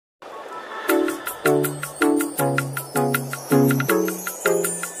Hello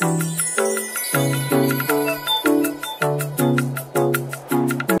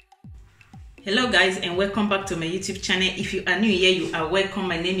guys, and welcome back to my YouTube channel. If you are new here, you are welcome.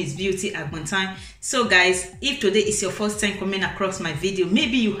 My name is Beauty Agbontan. So guys, if today is your first time coming across my video,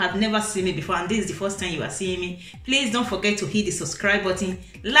 maybe you have never seen me before and this is the first time you are seeing me, please don't forget to hit the subscribe button,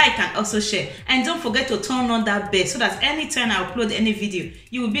 like, and also share. And don't forget to turn on that bell so that anytime I upload any video,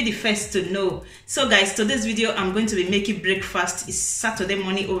 you will be the first to know. So guys, today's video I'm going to be making breakfast. It's Saturday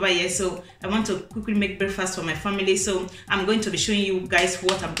morning over here, so I want to quickly make breakfast for my family. So I'm going to be showing you guys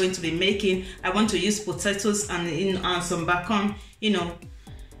what I'm going to be making. I want to use potatoes and some bacon,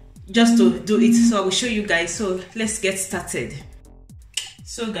 just to do it. So I will show you guys. So let's get started.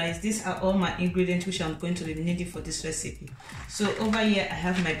 So guys, these are all my ingredients which I'm going to be needing for this recipe. So over here I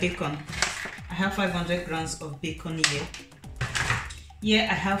have my bacon. I have 500 grams of bacon here. Here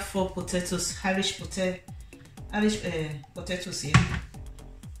I have 4 potatoes, Irish potatoes here.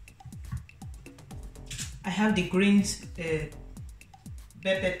 I have the greens, bell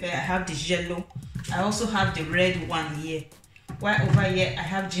pepper. I have the yellow. I also have the red one here. While over here I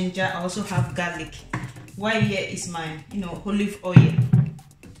have ginger. I also have garlic. While here is my olive oil.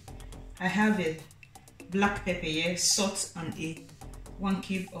 I have a black pepper here, salt, and 1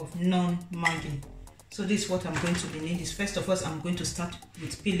 cube of non-Maggi. So this is what I'm going to be needing. First of all, I'm going to start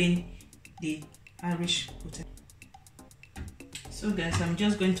with peeling the Irish potato. So guys, I'm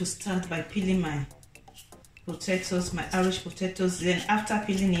just going to start by peeling my potatoes, my Irish potatoes. Then after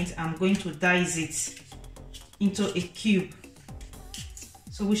peeling it, I'm going to dice it into a cube,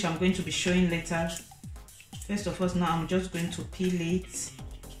 so which I'm going to be showing later. First of all, now I'm just going to peel it.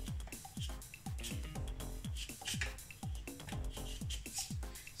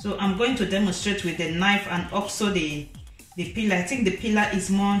 So I'm going to demonstrate with the knife and also the peeler. I think the peeler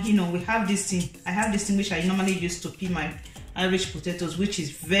is more, we have this thing. I have this thing which I normally use to peel my Irish potatoes, which is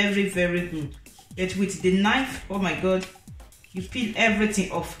very, very good. But with the knife, oh my god, you peel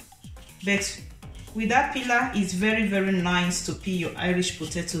everything off. But with that peeler, it's very, very nice to peel your Irish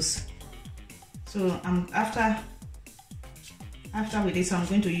potatoes. So after with this, I'm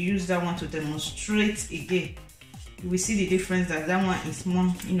going to use that one to demonstrate again. You will see the difference that one is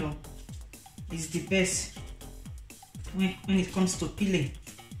more, is the best when it comes to peeling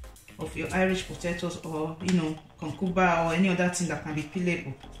of your Irish potatoes, or cucumber or any other thing that can be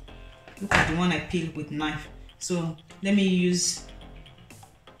peelable. Look at the one I peel with knife. So let me use.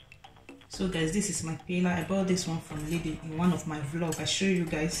 So guys, this is my peeler. I bought this one from Lady in one of my vlogs. I show you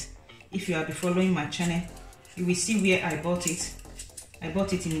guys. If you have been following my channel, you will see where I bought it. I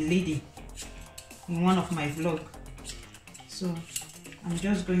bought it in Lady in one of my vlogs. So I'm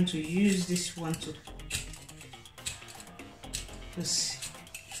just going to use this one to just,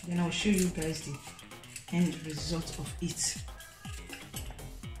 then I'll show you guys the end result of it.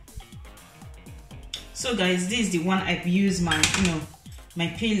 So guys, this is the one I've used my my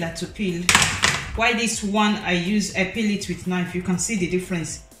peeler to peel. Why this one I peel it with knife, you can see the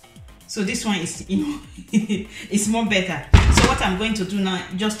difference. So this one is it's more better. So what I'm going to do now,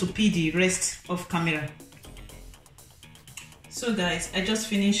 just to peel the rest of camera. So guys, I just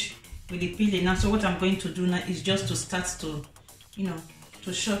finished with the peeling now. So what I'm going to do now is just to start to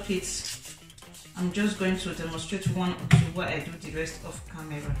to chop it. I'm just going to demonstrate one or two while I do the rest of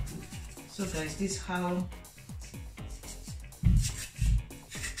camera. So guys, this is how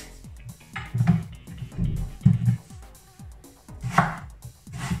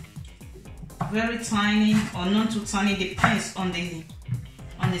very tiny or not too tiny, depends on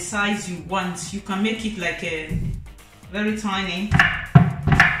the size you want. You can make it like a very tiny.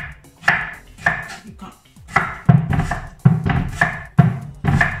 You can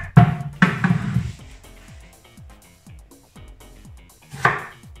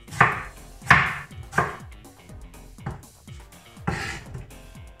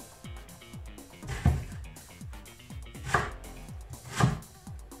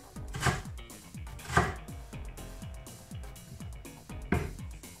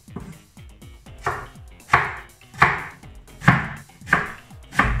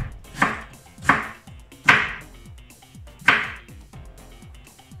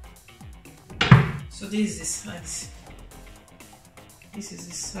So this is the size. This is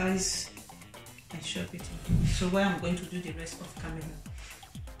the size I chop it in. So where I'm going to do the rest of camera.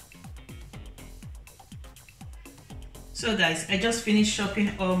 So guys, I just finished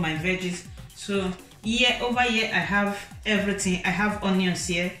chopping all my veggies. So over here I have everything. I have onions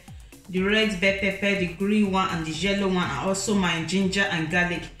here, the red bell pepper, the green one, and the yellow one, and also my ginger and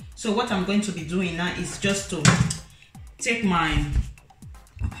garlic. So what I'm going to be doing now is just to take my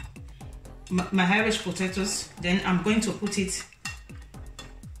my Irish potatoes. Then I'm going to put it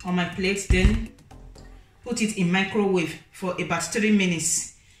on my plate, then put it in microwave for about 3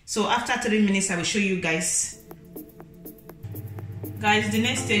 minutes. So after 3 minutes I will show you guys. Guys, the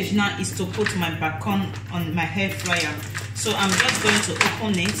next stage now is to put my bacon on my air fryer. So I'm just going to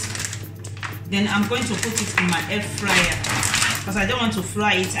open it, then I'm going to put it in my air fryer because I don't want to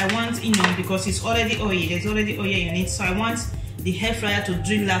fry it. I want, you know, because it's already oil, there's already oil in it, so I want the air fryer to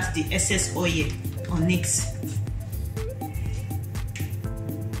drill out the excess oil on it.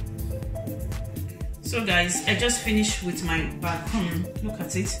 So guys, I just finished with my bacon. Look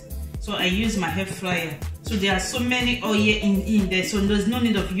at it. So I use my air fryer. So there are so many oil in there, so there's no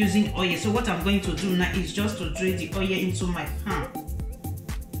need of using oil. So what I'm going to do now is just to drill the oil into my pan.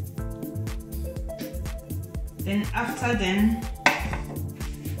 Then after then,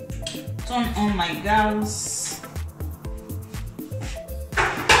 turn on my gas.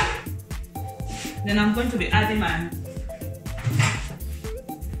 Then I'm going to be adding my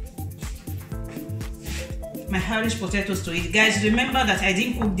Irish potatoes to it. Guys, remember that I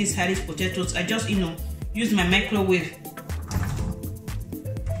didn't cook these Irish potatoes. I just, you know, used my microwave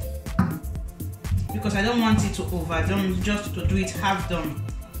because I don't want it to overdone, just to do it half done.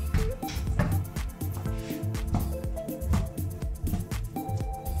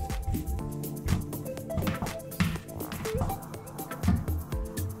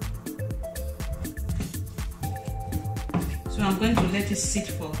 So I'm going to let it sit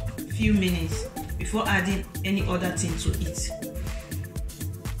for a few minutes before adding any other thing to it.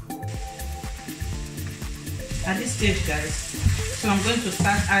 At this stage, guys, so I'm going to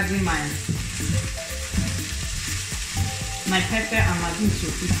start adding my pepper and Maggi to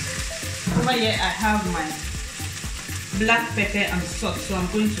it. Over here I have my black pepper and salt, so I'm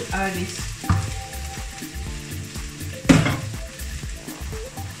going to add it.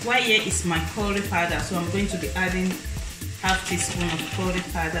 While here is my curry powder, so I'm going to be adding half teaspoon of curry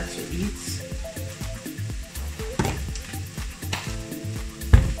powder to it.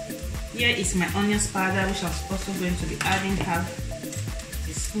 Here is my onion powder, which I'm also going to be adding half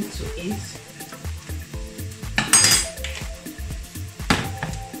teaspoon to it.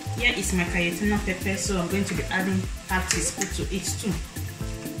 Here is my cayenne pepper, so I'm going to be adding half teaspoon to it too.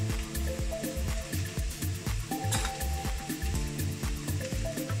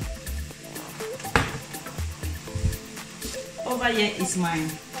 Over here is my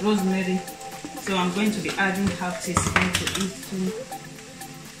rosemary, so I'm going to be adding half teaspoon to it too.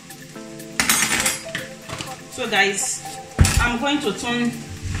 So guys, I'm going to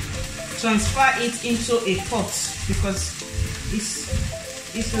transfer it into a pot because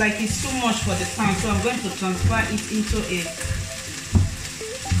it's like it's too much for the pan. So I'm going to transfer it into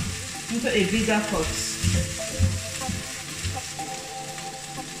a bigger pot.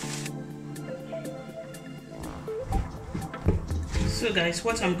 So guys,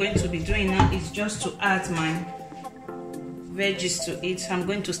 what I'm going to be doing now is just to add my veggies to it. I'm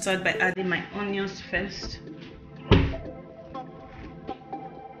going to start by adding my onions first.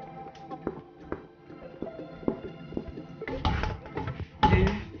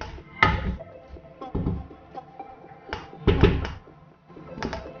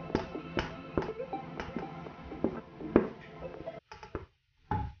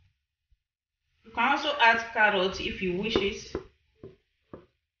 You can also add carrots if you wish it.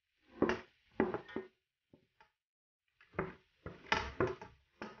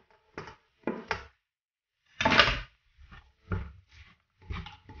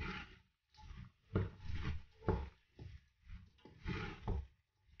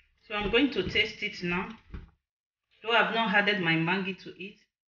 So I'm going to taste it now, though I've not added my Maggi to it.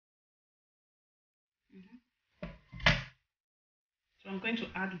 So I'm going to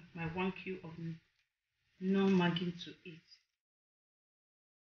add my 1 cube of non-Maggi to it.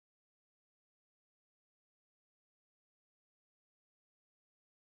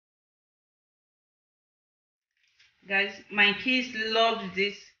 Guys, my kids love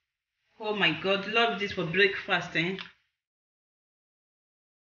this. Oh my God, love this for breakfast, eh?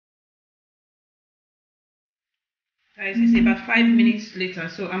 Guys, it's about 5 minutes later,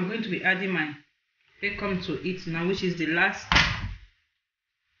 so I'm going to be adding my bacon to it now, which is the last.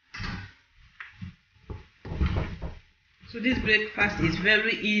 So this breakfast is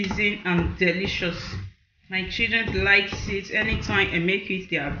very easy and delicious. My children like it. Anytime I make it,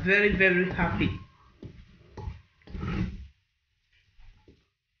 they are very, very happy.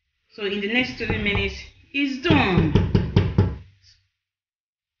 So in the next 3 minutes, it's done.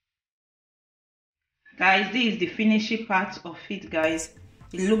 Guys, this is the finishing part of it, guys.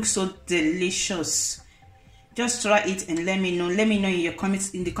 It looks so delicious. Just try it and let me know. Let me know in your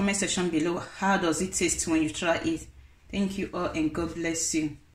comments, in the comment section below, how does it taste when you try it. Thank you all and God bless you.